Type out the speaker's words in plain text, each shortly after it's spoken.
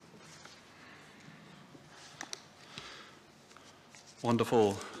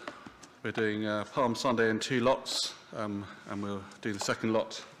Wonderful. We're doing Palm Sunday in two lots, and we'll do the second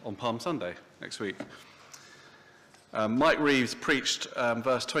lot on Palm Sunday next week. Mike Reeves preached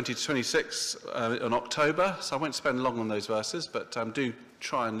verse 20 to 26 in October, so I won't spend long on those verses, but do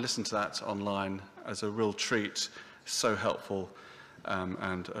try and listen to that online as a real treat. So helpful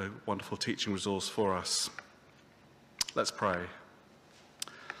and a wonderful teaching resource for us. Let's pray.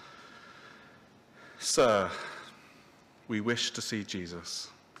 Sir, we wish to see Jesus.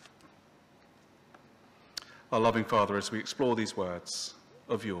 Our loving Father, as we explore these words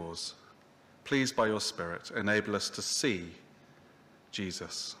of yours, please by your Spirit enable us to see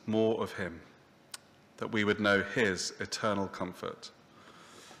Jesus, more of him, that we would know his eternal comfort.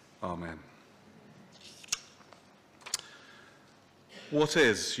 Amen. What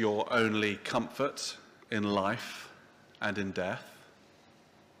is your only comfort in life and in death?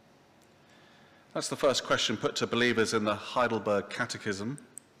 That's the first question put to believers in the Heidelberg Catechism.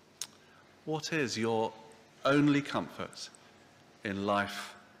 What is your only comfort in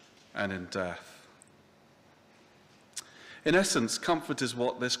life and in death? In essence, comfort is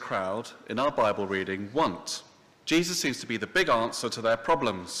what this crowd, in our Bible reading, want. Jesus seems to be the big answer to their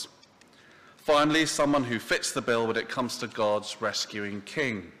problems. Finally, someone who fits the bill when it comes to God's rescuing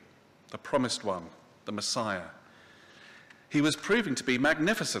king, the promised one, the Messiah. He was proving to be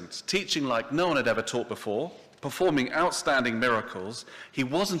magnificent, teaching like no one had ever taught before, performing outstanding miracles. He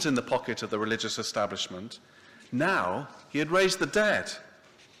wasn't in the pocket of the religious establishment. Now he had raised the dead.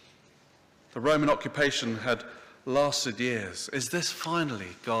 The Roman occupation had lasted years. Is this finally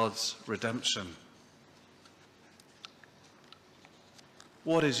God's redemption?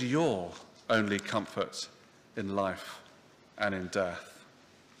 What is your only comfort in life and in death?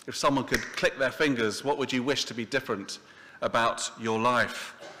 If someone could click their fingers, what would you wish to be different about your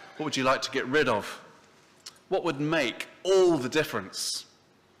life? What would you like to get rid of? What would make all the difference?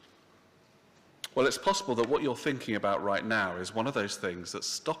 Well, it's possible that what you're thinking about right now is one of those things that's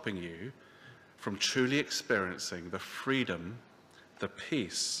stopping you from truly experiencing the freedom, the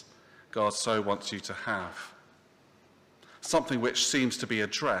peace God so wants you to have. Something which seems to be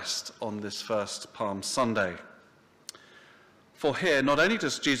addressed on this first Palm Sunday. For here, not only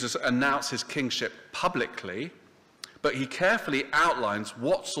does Jesus announce his kingship publicly, but he carefully outlines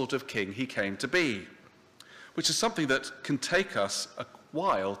what sort of king he came to be, which is something that can take us a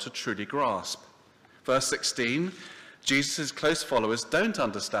while to truly grasp. Verse 16, Jesus' close followers don't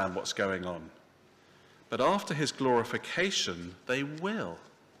understand what's going on, but after his glorification, they will.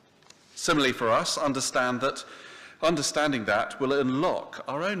 Similarly for us, understanding that will unlock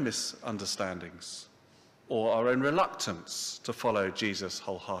our own misunderstandings or our own reluctance to follow Jesus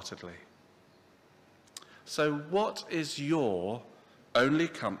wholeheartedly. So what is your only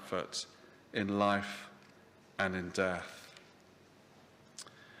comfort in life and in death?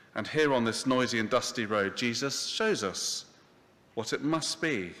 And here on this noisy and dusty road, Jesus shows us what it must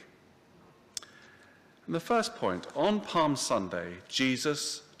be. And the first point, on Palm Sunday,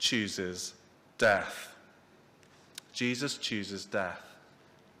 Jesus chooses death. Jesus chooses death.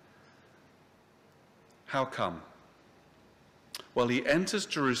 How come? Well, he enters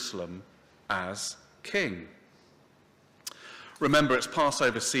Jerusalem as king. Remember, it's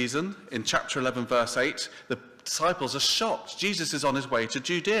Passover season. In chapter 11, verse 8, the disciples are shocked. Jesus is on his way to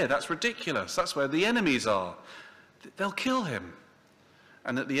Judea. That's ridiculous. That's where the enemies are. They'll kill him.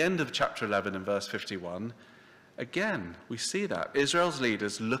 And at the end of chapter 11 and verse 51, again, we see that. Israel's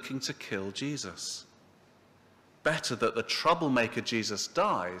leaders looking to kill Jesus. Better that the troublemaker Jesus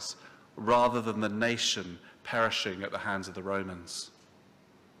dies rather than the nation perishing at the hands of the Romans.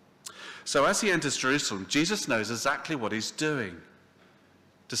 So as he enters Jerusalem, Jesus knows exactly what he's doing.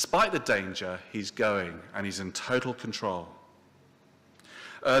 Despite the danger, he's going, and he's in total control.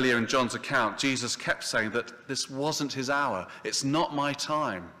 Earlier in John's account, Jesus kept saying that this wasn't his hour. It's not my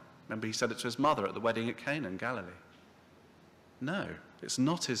time. Remember, he said it to his mother at the wedding at Cana in Galilee. No, it's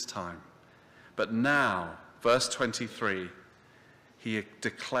not his time. But now, verse 23, he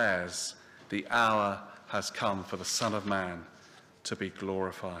declares the hour has come for the Son of Man to be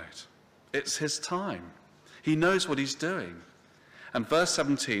glorified. It's his time. He knows what he's doing. And verse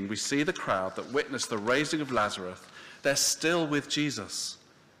 17, we see the crowd that witnessed the raising of Lazarus. They're still with Jesus.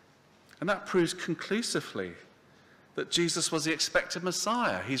 And that proves conclusively that Jesus was the expected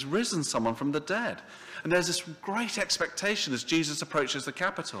Messiah. He's risen someone from the dead. And there's this great expectation as Jesus approaches the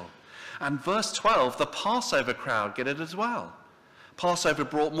capital. And verse 12, the Passover crowd get it as well. Passover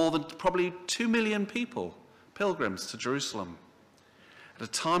brought more than probably 2 million people, pilgrims, to Jerusalem. At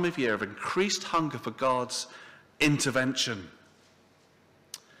a time of year of increased hunger for God's intervention.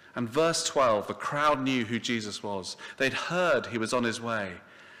 And verse 12, the crowd knew who Jesus was. They'd heard he was on his way.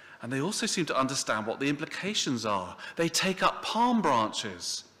 And they also seem to understand what the implications are. They take up palm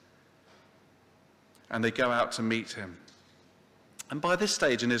branches and they go out to meet him. And by this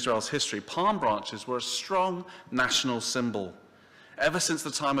stage in Israel's history, palm branches were a strong national symbol. Ever since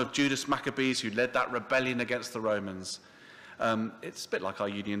the time of Judas Maccabees, who led that rebellion against the Romans, it's a bit like our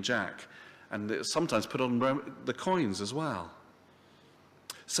Union Jack. And it's sometimes put on the coins as well.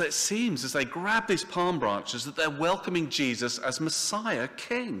 So it seems as they grab these palm branches that they're welcoming Jesus as Messiah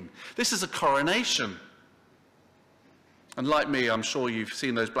King. This is a coronation. And like me, I'm sure you've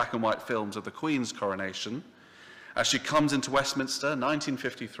seen those black and white films of the Queen's coronation. As she comes into Westminster,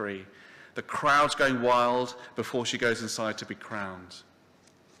 1953, the crowd's going wild before she goes inside to be crowned.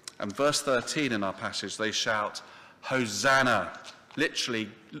 And verse 13 in our passage, they shout, "Hosanna!"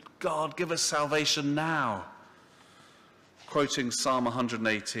 Literally, God, give us salvation now. Quoting Psalm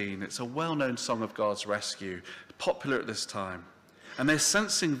 118, it's a well-known song of God's rescue, popular at this time. And they're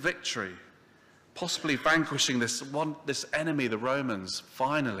sensing victory, possibly vanquishing this enemy, the Romans,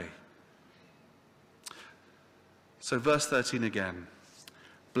 finally. So verse 13 again.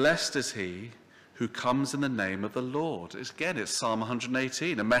 Blessed is he who comes in the name of the Lord. Again, it's Psalm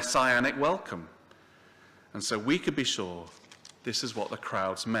 118, a messianic welcome. And so we could be sure this is what the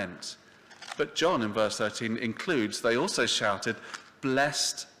crowds meant. But John in verse 13 includes, they also shouted,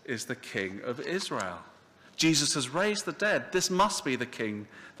 "Blessed is the King of Israel." Jesus has raised the dead. This must be the King,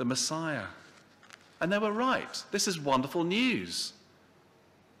 the Messiah. And they were right. This is wonderful news.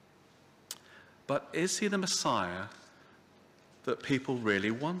 But is he the Messiah that people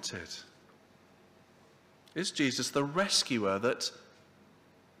really wanted? Is Jesus the rescuer that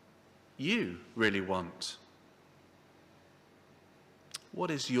you really want? What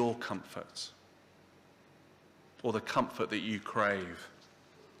is your comfort? Or the comfort that you crave?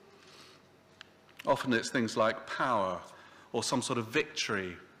 Often it's things like power or some sort of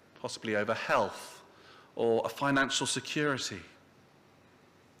victory, possibly over health or a financial security.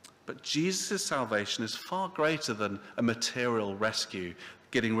 But Jesus' salvation is far greater than a material rescue,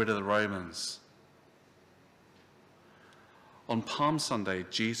 getting rid of the Romans. On Palm Sunday,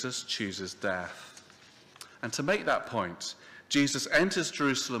 Jesus chooses death. And to make that point, Jesus enters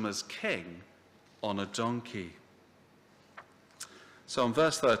Jerusalem as king on a donkey. So in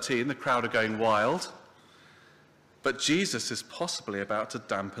verse 13, the crowd are going wild, but Jesus is possibly about to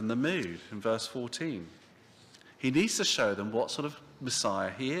dampen the mood in verse 14. He needs to show them what sort of Messiah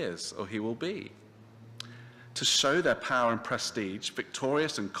he is, or he will be. To show their power and prestige,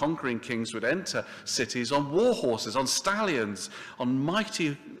 victorious and conquering kings would enter cities on war horses, on stallions, on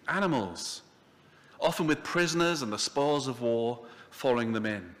mighty animals, often with prisoners and the spoils of war following them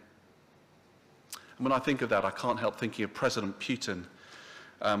in. And when I think of that, I can't help thinking of President Putin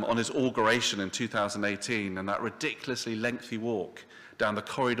on his inauguration in 2018 and that ridiculously lengthy walk down the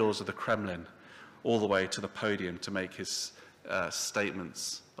corridors of the Kremlin all the way to the podium to make his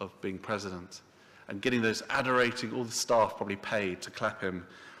statements of being president, and getting those adorating, all the staff probably paid to clap him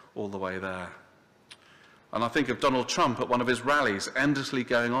all the way there. And I think of Donald Trump at one of his rallies, endlessly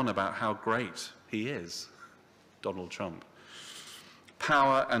going on about how great he is, Donald Trump.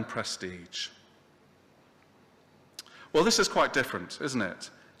 Power and prestige. Well, this is quite different, isn't it?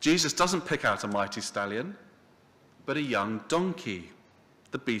 Jesus doesn't pick out a mighty stallion, but a young donkey,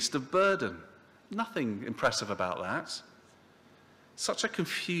 the beast of burden. Nothing impressive about that. Such a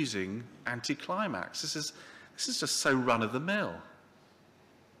confusing anticlimax. This is just so run-of-the-mill.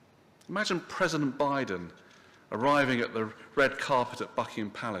 Imagine President Biden arriving at the red carpet at Buckingham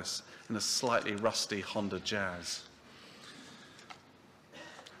Palace in a slightly rusty Honda Jazz.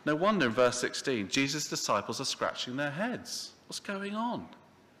 No wonder in verse 16, Jesus' disciples are scratching their heads. What's going on?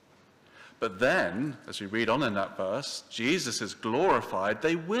 But then, as we read on in that verse, Jesus is glorified.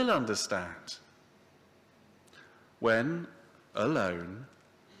 They will understand. When, alone,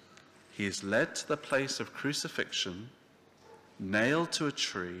 he is led to the place of crucifixion, nailed to a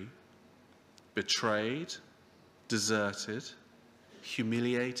tree, betrayed, deserted,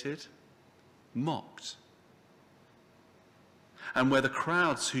 humiliated, mocked. And where the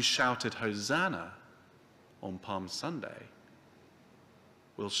crowds who shouted Hosanna on Palm Sunday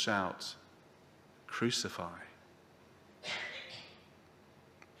will shout, crucify.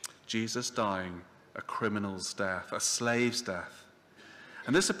 Jesus dying a criminal's death, a slave's death.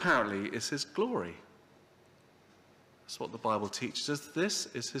 And this apparently is his glory. That's what the Bible teaches us. This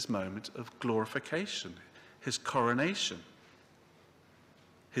is his moment of glorification, his coronation,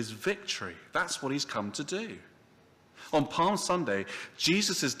 his victory. That's what he's come to do. On Palm Sunday,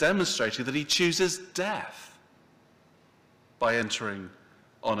 Jesus is demonstrating that he chooses death by entering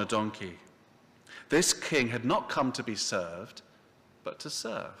on a donkey. This king had not come to be served, but to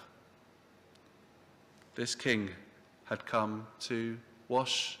serve. This king had come to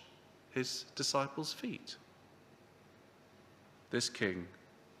wash his disciples' feet. This king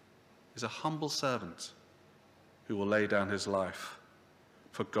is a humble servant who will lay down his life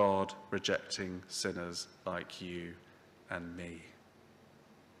for God, rejecting sinners like you and me.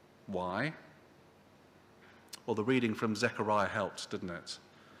 Why? Well, the reading from Zechariah helped, didn't it?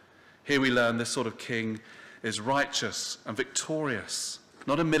 Here we learn this sort of king is righteous and victorious,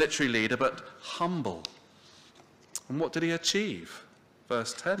 not a military leader, but humble. And what did he achieve?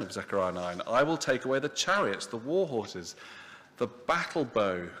 Verse 10 of Zechariah 9, I will take away the chariots, the war horses, the battle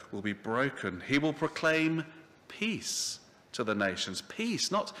bow will be broken. He will proclaim peace to the nations.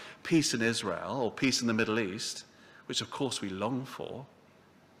 Peace, not peace in Israel or peace in the Middle East, which of course we long for.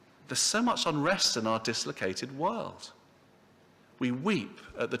 There's so much unrest in our dislocated world. We weep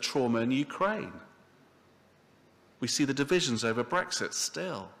at the trauma in Ukraine. We see the divisions over Brexit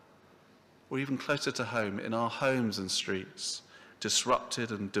still, or even closer to home in our homes and streets,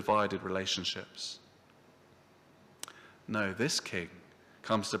 disrupted and divided relationships. No, this king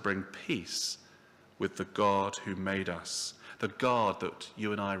comes to bring peace with the God who made us, the God that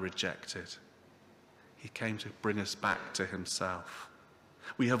you and I rejected. He came to bring us back to himself.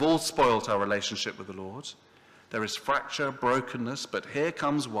 We have all spoilt our relationship with the Lord. There is fracture, brokenness, but here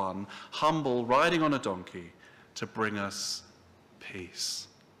comes one, humble, riding on a donkey, to bring us peace.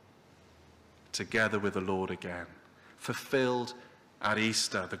 Together with the Lord again, fulfilled at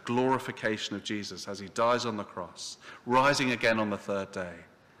Easter, the glorification of Jesus as he dies on the cross, rising again on the third day,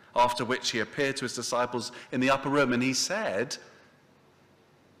 after which he appeared to his disciples in the upper room and he said,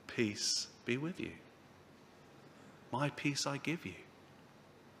 peace be with you. My peace I give you.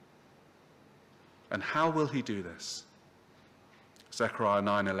 And how will he do this? Zechariah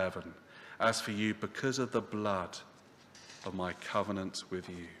 9:11, as for you, because of the blood of my covenant with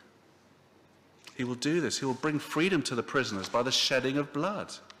you. He will do this. He will bring freedom to the prisoners by the shedding of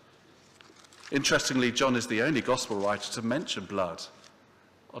blood. Interestingly, John is the only gospel writer to mention blood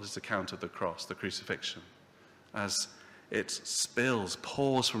on his account of the cross, the crucifixion, as it spills,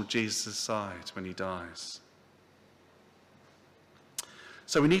 pours from Jesus' side when he dies.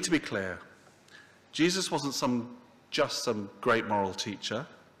 So we need to be clear. Jesus wasn't just some great moral teacher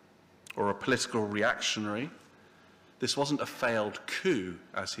or a political reactionary. This wasn't a failed coup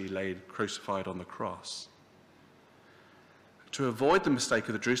as he lay crucified on the cross. To avoid the mistake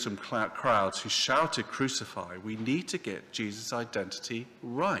of the Jerusalem crowds who shouted crucify, we need to get Jesus' identity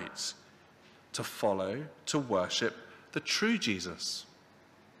right, to follow, to worship the true Jesus.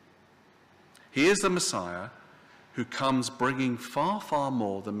 He is the Messiah who comes bringing far, far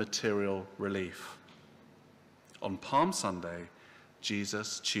more than material relief. On Palm Sunday,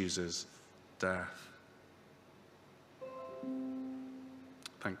 Jesus chooses death.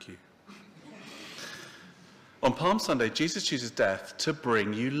 Thank you. On Palm Sunday, Jesus chooses death to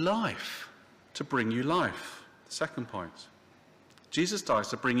bring you life. To bring you life. The second point. Jesus dies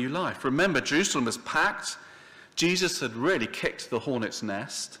to bring you life. Remember, Jerusalem was packed. Jesus had really kicked the hornet's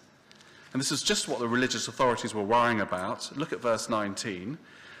nest. And this is just what the religious authorities were worrying about. Look at verse 19.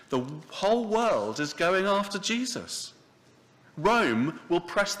 The whole world is going after Jesus. Rome will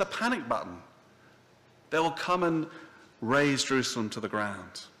press the panic button. They will come and raze Jerusalem to the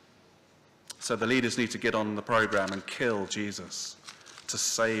ground. So the leaders need to get on the program and kill Jesus to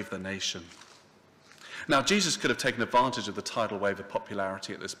save the nation. Now, Jesus could have taken advantage of the tidal wave of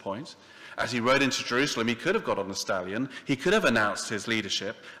popularity at this point. As he rode into Jerusalem, he could have got on a stallion. He could have announced his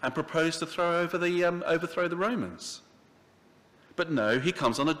leadership and proposed to overthrow the Romans. But no, he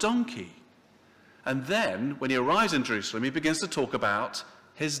comes on a donkey. And then, when he arrives in Jerusalem, he begins to talk about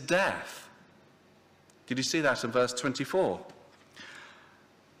his death. Did you see that in verse 24?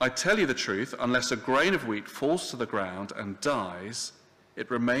 I tell you the truth, unless a grain of wheat falls to the ground and dies, it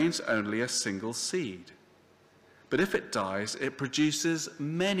remains only a single seed. But if it dies, it produces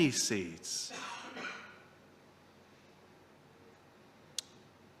many seeds.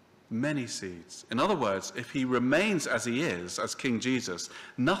 Many seeds. In other words, if he remains as he is, as King Jesus,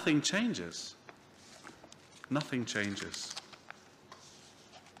 nothing changes. Nothing changes.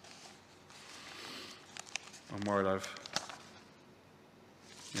 I'm worried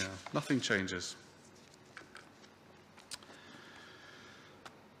nothing changes.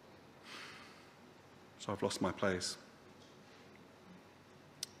 So I've lost my place.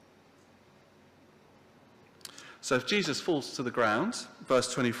 So if Jesus falls to the ground,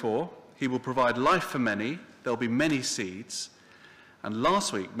 verse 24, he will provide life for many. There'll be many seeds. And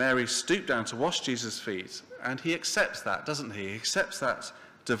last week, Mary stooped down to wash Jesus' feet. And he accepts that, doesn't he? He accepts that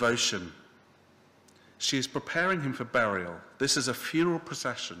devotion. She is preparing him for burial. This is a funeral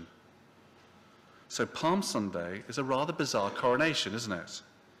procession. So Palm Sunday is a rather bizarre coronation, isn't it?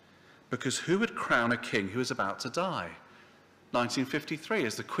 Because who would crown a king who is about to die? 1953,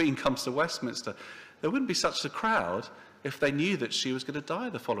 as the Queen comes to Westminster, there wouldn't be such a crowd if they knew that she was going to die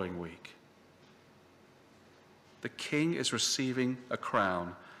the following week. The king is receiving a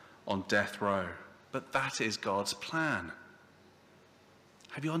crown on death row, but that is God's plan.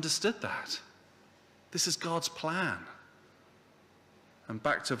 Have you understood that? This is God's plan. And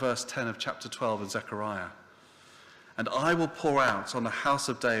back to verse 10 of chapter 12 of Zechariah. And I will pour out on the house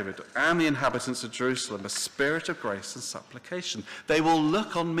of David and the inhabitants of Jerusalem a spirit of grace and supplication. They will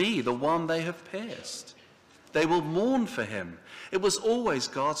look on me, the one they have pierced. They will mourn for him. It was always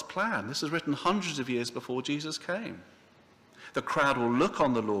God's plan. This was written hundreds of years before Jesus came. The crowd will look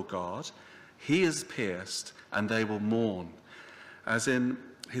on the Lord God. He is pierced, and they will mourn. As in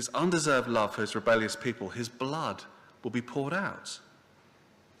his undeserved love for his rebellious people, his blood will be poured out.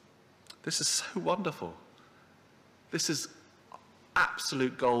 This is so wonderful. This is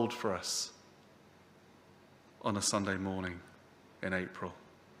absolute gold for us on a Sunday morning in April.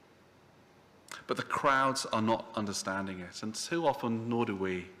 But the crowds are not understanding it, and too often nor do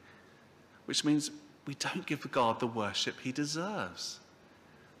we, which means we don't give God the worship he deserves,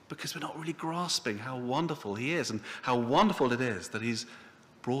 because we're not really grasping how wonderful he is and how wonderful it is that he's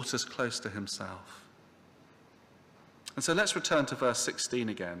brought us close to himself. And so let's return to verse 16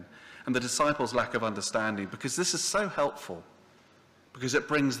 again, and the disciples' lack of understanding, because this is so helpful, because it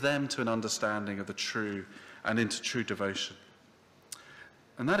brings them to an understanding of the true and into true devotion.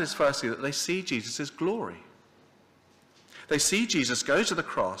 And that is firstly that they see Jesus' glory. They see Jesus go to the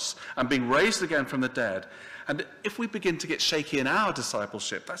cross and being raised again from the dead. And if we begin to get shaky in our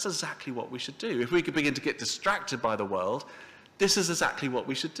discipleship, that's exactly what we should do. If we could begin to get distracted by the world, this is exactly what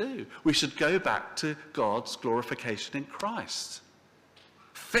we should do. We should go back to God's glorification in Christ.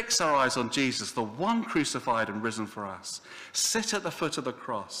 Fix our eyes on Jesus, the one crucified and risen for us. Sit at the foot of the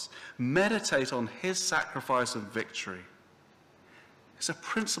cross. Meditate on his sacrifice and victory. It's a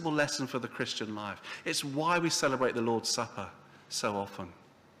principal lesson for the Christian life. It's why we celebrate the Lord's Supper so often.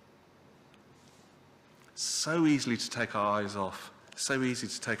 So easily to take our eyes off. So easy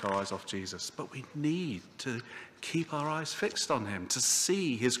to take our eyes off Jesus. But we need to keep our eyes fixed on him, to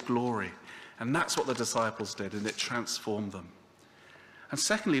see his glory. And that's what the disciples did, and it transformed them. And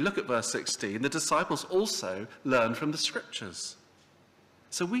secondly, look at verse 16. The disciples also learn from the scriptures.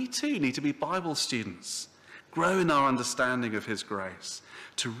 So we too need to be Bible students, grow in our understanding of his grace,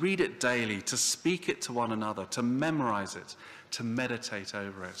 to read it daily, to speak it to one another, to memorize it, to meditate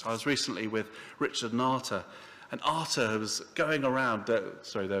over it. I was recently with Richard and Arta, and Arta was going around,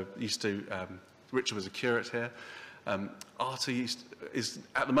 Richard was a curate here. Arta is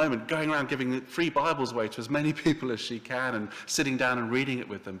at the moment going around giving free Bibles away to as many people as she can and sitting down and reading it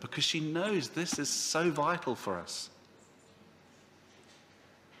with them, because she knows this is so vital for us.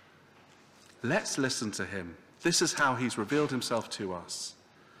 Let's listen to him. This is how he's revealed himself to us.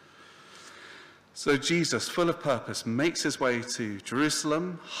 So Jesus, full of purpose, makes his way to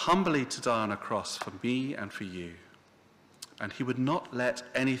Jerusalem, humbly to die on a cross for me and for you. And he would not let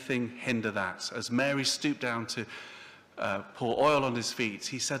anything hinder that. As Mary stooped down to pour oil on his feet,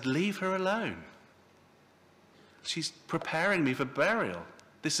 he said, "Leave her alone. She's preparing me for burial.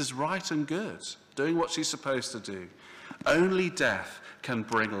 This is right and good, doing what she's supposed to do. Only death can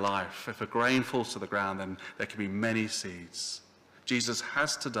bring life. If a grain falls to the ground, then there can be many seeds. Jesus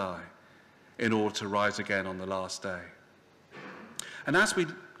has to die in order to rise again on the last day." And as we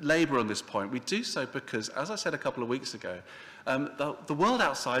labour on this point, we do so because, as I said a couple of weeks ago, the world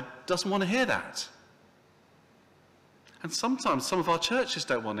outside doesn't want to hear that. And sometimes some of our churches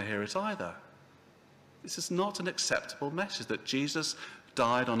don't want to hear it either. This is not an acceptable message that Jesus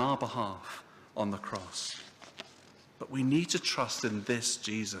died on our behalf on the cross. But we need to trust in this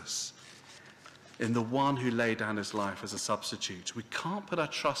Jesus, in the one who laid down his life as a substitute. We can't put our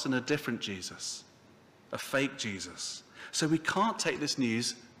trust in a different Jesus, a fake Jesus. So we can't take this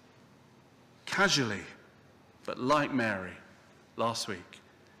news casually, but like Mary last week,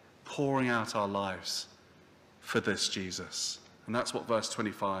 pouring out our lives for this Jesus. And that's what verse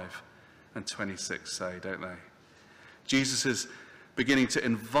 25 and 26 say, don't they? Jesus is beginning to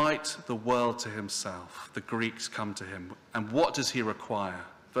invite the world to himself. The Greeks come to him. And what does he require?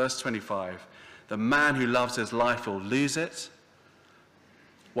 Verse 25, the man who loves his life will lose it,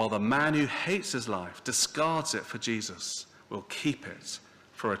 while the man who hates his life, discards it for Jesus, will keep it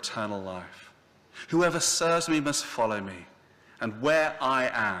for eternal life. Whoever serves me must follow me, and where I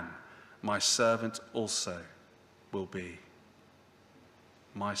am, my servant also will be.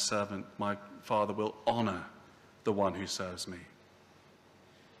 my servant, my Father will honor the one who serves me.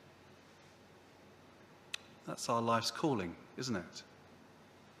 That's our life's calling, isn't it?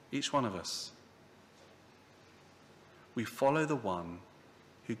 Each one of us. We follow the one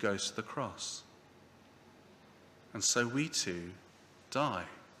who goes to the cross. And so we too die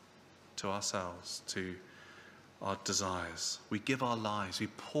to ourselves, to our desires. We give our lives, we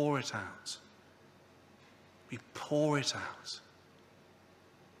pour it out. We pour it out.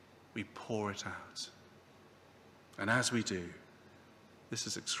 We pour it out. And as we do, this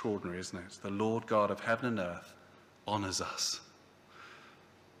is extraordinary, isn't it? The Lord God of heaven and earth honors us.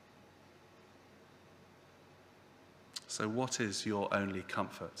 So what is your only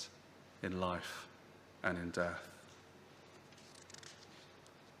comfort in life and in death?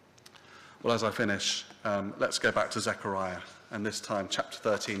 Well, as I finish, let's go back to Zechariah, and this time chapter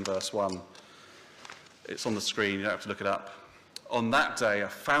 13, verse 1. It's on the screen, you don't have to look it up. On that day, a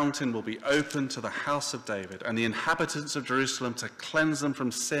fountain will be opened to the house of David and the inhabitants of Jerusalem to cleanse them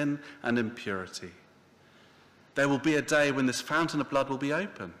from sin and impurity. There will be a day when this fountain of blood will be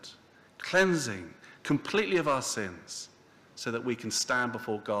opened, cleansing completely of our sins, so that we can stand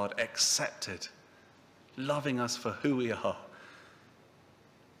before God accepted, loving us for who we are,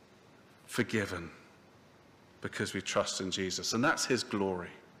 forgiven, because we trust in Jesus. And that's his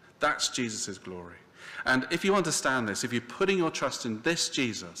glory. That's Jesus' glory. And if you understand this, if you're putting your trust in this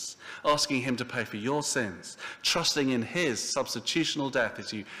Jesus, asking him to pay for your sins, trusting in his substitutional death,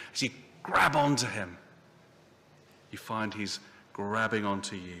 as you grab onto him, you find he's grabbing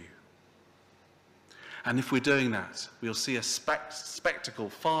onto you. And if we're doing that, we'll see a spectacle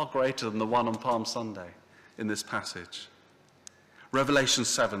far greater than the one on Palm Sunday in this passage. Revelation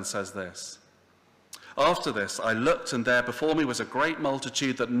 7 says this: "After this I looked, and there before me was a great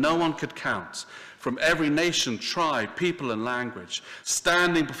multitude that no one could count, from every nation, tribe, people, and language,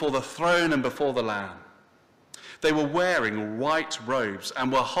 standing before the throne and before the Lamb. They were wearing white robes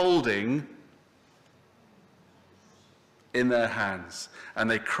and were holding in their hands, and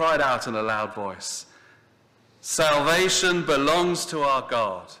they cried out in a loud voice, 'Salvation belongs to our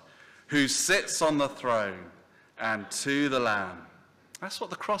God, who sits on the throne, and to the Lamb.'" That's what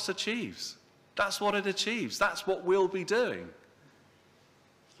the cross achieves. That's what it achieves. That's what we'll be doing.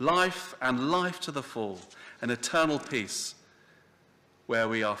 Life and life to the full, an eternal peace where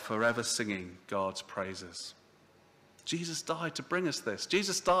we are forever singing God's praises. Jesus died to bring us this.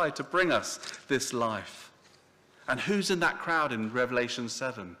 Jesus died to bring us this life. And who's in that crowd in Revelation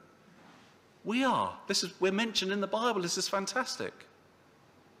 7? We are. We're mentioned in the Bible. This is fantastic.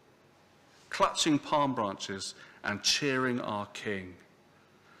 Clutching palm branches and cheering our King.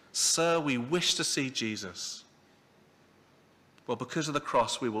 Sir, we wish to see Jesus. Well, because of the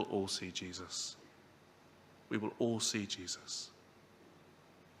cross, we will all see Jesus. We will all see Jesus.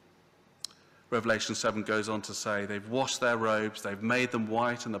 Revelation 7 goes on to say, they've washed their robes, they've made them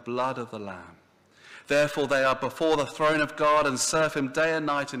white in the blood of the Lamb. Therefore they are before the throne of God and serve him day and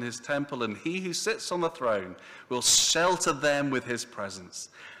night in his temple, and he who sits on the throne will shelter them with his presence.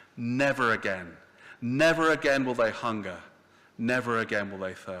 Never again will they hunger, never again will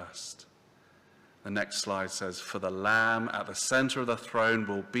they thirst. The next slide says, "For the Lamb at the center of the throne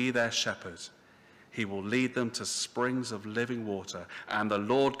will be their shepherd. He will lead them to springs of living water, and the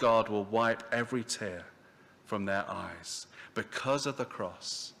Lord God will wipe every tear from their eyes." Because of the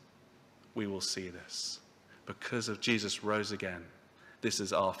cross, we will see this. Because of Jesus rose again, this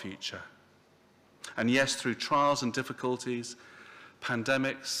is our future. And yes, through trials and difficulties,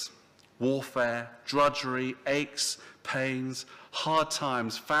 pandemics, warfare, drudgery, aches, pains, hard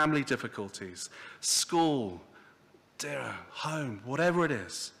times, family difficulties, school, dinner, home, whatever it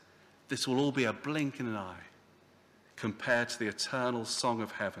is, this will all be a blink in an eye compared to the eternal song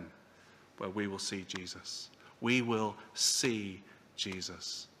of heaven where we will see Jesus. We will see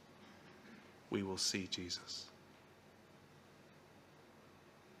Jesus. We will see Jesus.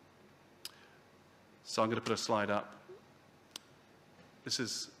 So I'm going to put a slide up.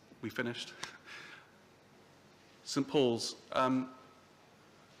 We finished? St. Paul's,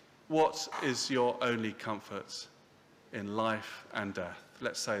 what is your only comfort in life and death?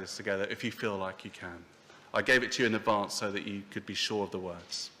 Let's say this together if you feel like you can. I gave it to you in advance so that you could be sure of the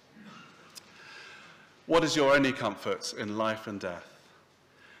words. What is your only comfort in life and death?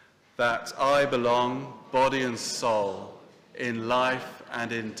 That I belong, body and soul, in life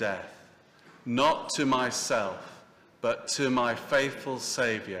and in death, not to myself, but to my faithful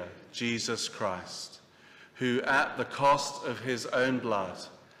Saviour, Jesus Christ, who at the cost of his own blood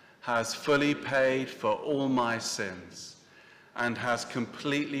has fully paid for all my sins and has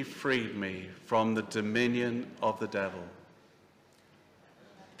completely freed me from the dominion of the devil.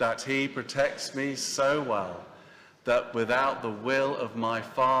 that he protects me so well that without the will of my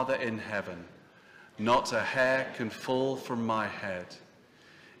Father in heaven, not a hair can fall from my head.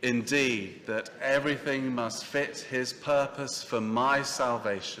 Indeed, that everything must fit his purpose for my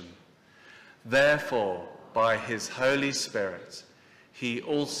salvation. Therefore, by his Holy Spirit, he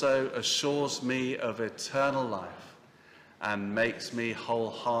also assures me of eternal life and makes me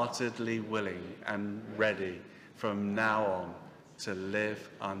wholeheartedly willing and ready from now on to live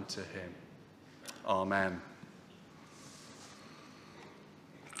unto him. Amen.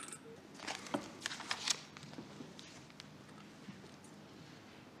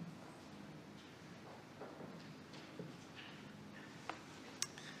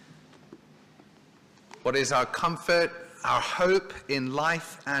 What is our comfort, our hope in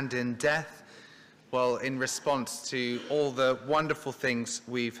life and in death? Well, in response to all the wonderful things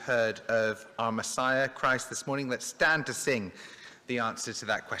we've heard of our Messiah, Christ, this morning, let's stand to sing the answer to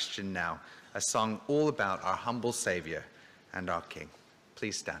that question now, a song all about our humble Saviour and our King.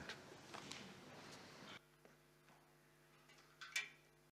 Please stand.